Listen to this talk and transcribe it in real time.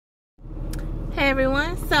Hey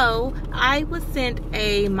everyone, so I was sent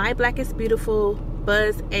a My Black is Beautiful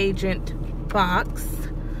BzzAgent box,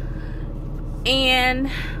 and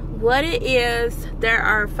what it is, there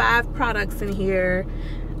are 5 products in here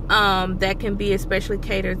that can be especially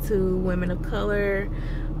catered to women of color.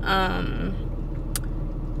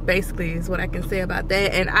 Basically is what I can say about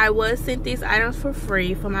that. And I was sent these items for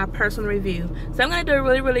free for my personal review, so I'm going to do a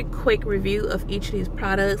really quick review of each of these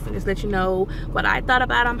products and just let you know what I thought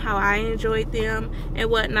about them, how I enjoyed them and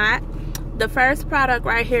whatnot. The first product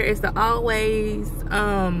right here is the Olays.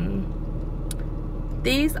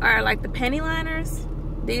 These are like the pantyliners.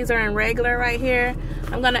 These are in regular right here.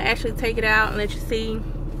 I'm going to actually take it out and let you see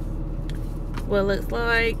what it looks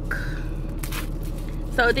like.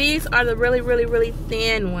 So these are the really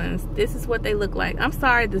thin ones. This is what they look like. I'm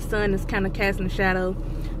sorry the sun is kind of casting a shadow.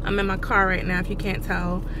 I'm in my car right now if you can't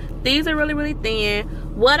tell. These are really thin.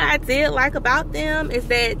 What I did like about them is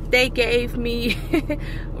that they gave me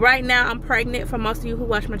right now I'm pregnant. For most of you who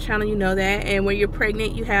watch my channel, you know that. And when you're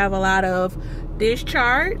pregnant, you have a lot of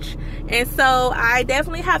discharge. And so I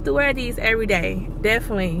definitely have to wear these every day.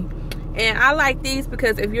 Definitely. And I like these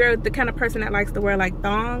because if you're the kind of person that likes to wear like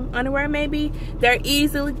thong underwear, maybe they're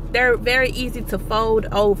very easy to fold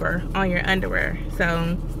over on your underwear.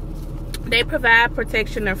 So they provide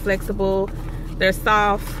protection. They're flexible, they're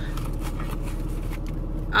soft.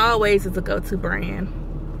 Always is a go-to brand.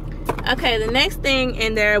 Okay, the next thing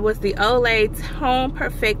in there was the Olay Tone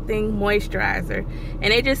Perfecting Moisturizer,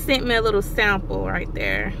 and they just sent me a little sample right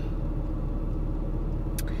there.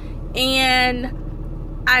 And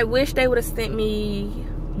I wish they would have sent me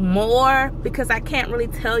more because I can't really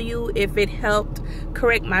tell you if it helped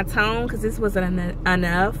correct my tone because this wasn't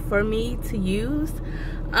enough for me to use.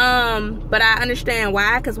 But I understand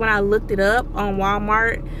why, because when I looked it up on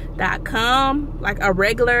Walmart.com, like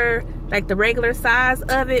the regular size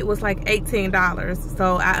of it was like $18.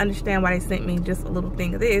 So I understand why they sent me just a little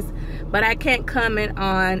thing of this, but I can't comment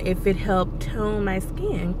on if it helped tone my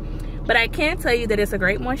skin. But I can tell you that it's a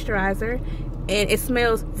great moisturizer. And it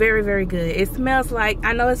smells very good. It smells like,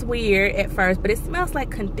 I know it's weird at first, but it smells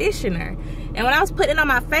like conditioner. And when I was putting it on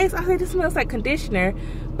my face, I was like, this smells like conditioner.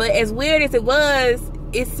 But as weird as it was,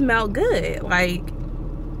 it smelled good. Like,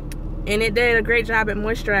 and it did a great job at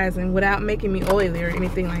moisturizing without making me oily or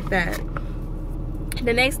anything like that.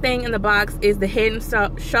 The next thing in the box is the Head and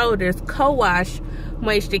Shoulders Co-Wash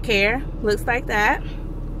Moisture Care. Looks like that.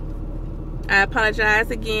 I apologize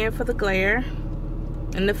again for the glare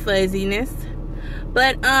and the fuzziness.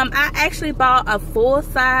 But I actually bought a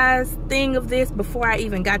full-size thing of this before I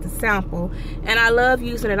even got the sample, and I love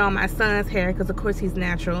using it on my son's hair because of course he's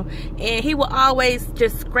natural, and he will always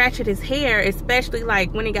just scratch at his hair, especially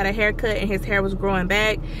like when he got a haircut and his hair was growing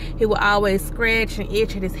back. He will always scratch and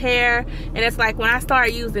itch at his hair, and it's like when I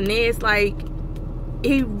started using this, like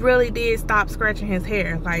he really did stop scratching his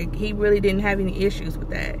hair. Like he really didn't have any issues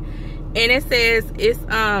with that. And it says it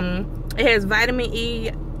has vitamin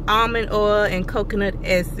E, almond oil, and coconut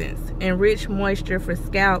essence, and rich moisture for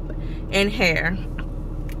scalp and hair.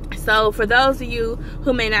 So for those of you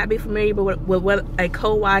who may not be familiar with what a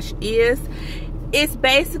co-wash is, it's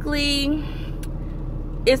basically,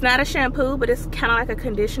 it's not a shampoo, but it's kind of like a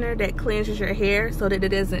conditioner that cleanses your hair so that it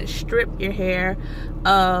doesn't strip your hair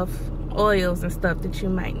of oils and stuff that you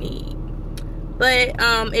might need. But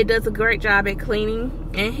it does a great job at cleaning,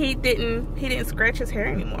 and he didn't scratch his hair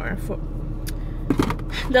anymore.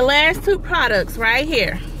 The last 2 products right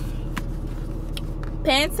here,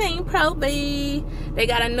 Pantene Pro B. They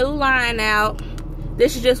got a new line out.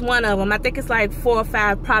 This is just one of them. I think it's like 4 or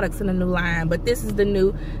 5 products in the new line, but this is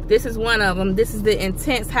one of them. This is the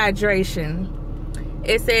Intense Hydration.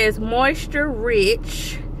 It says moisture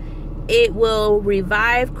rich. It will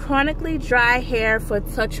revive chronically dry hair for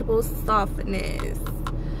touchable softness.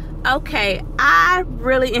 Okay, I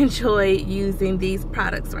really enjoy using these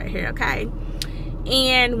products right here, okay?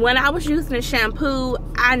 And when I was using the shampoo,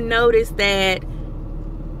 I noticed that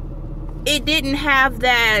it didn't have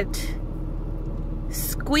that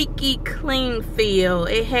squeaky clean feel.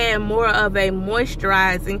 It had more of a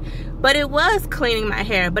moisturizing, but it was cleaning my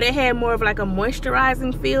hair, but it had more of like a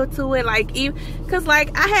moisturizing feel to it. Like, because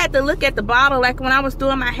like I had to look at the bottle, like when I was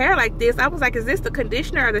doing my hair like this, I was like, is this the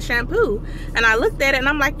conditioner or the shampoo? And I looked at it and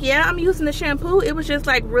I'm like, yeah, I'm using the shampoo. It was just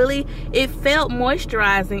like really, it felt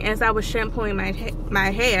moisturizing as I was shampooing my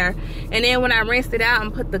hair. And then when I rinsed it out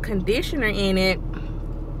and put the conditioner in it,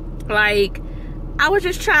 like I was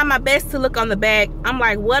just trying my best to look on the back. I'm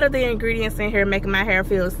like, what are the ingredients in here making my hair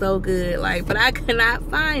feel so good? Like, but I could not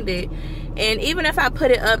find it. And even if I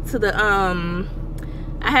put it up to the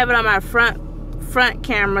I have it on my front front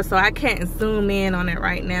camera, so I can't zoom in on it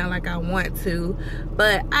right now like I want to,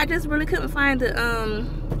 but I just really couldn't find the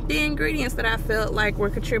ingredients that I felt like were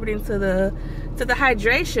contributing to the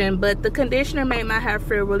hydration. But the conditioner made my hair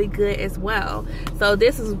feel really good as well. So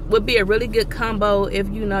this would be a really good combo if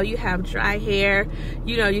you know you have dry hair.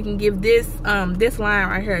 You know, you can give this this line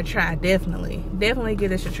right here a try. Definitely give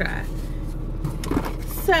this a try.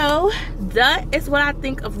 So that is what I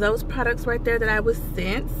think of those products right there that I was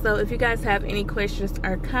sent. So if you guys have any questions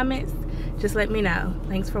or comments, just let me know.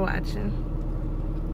 Thanks for watching.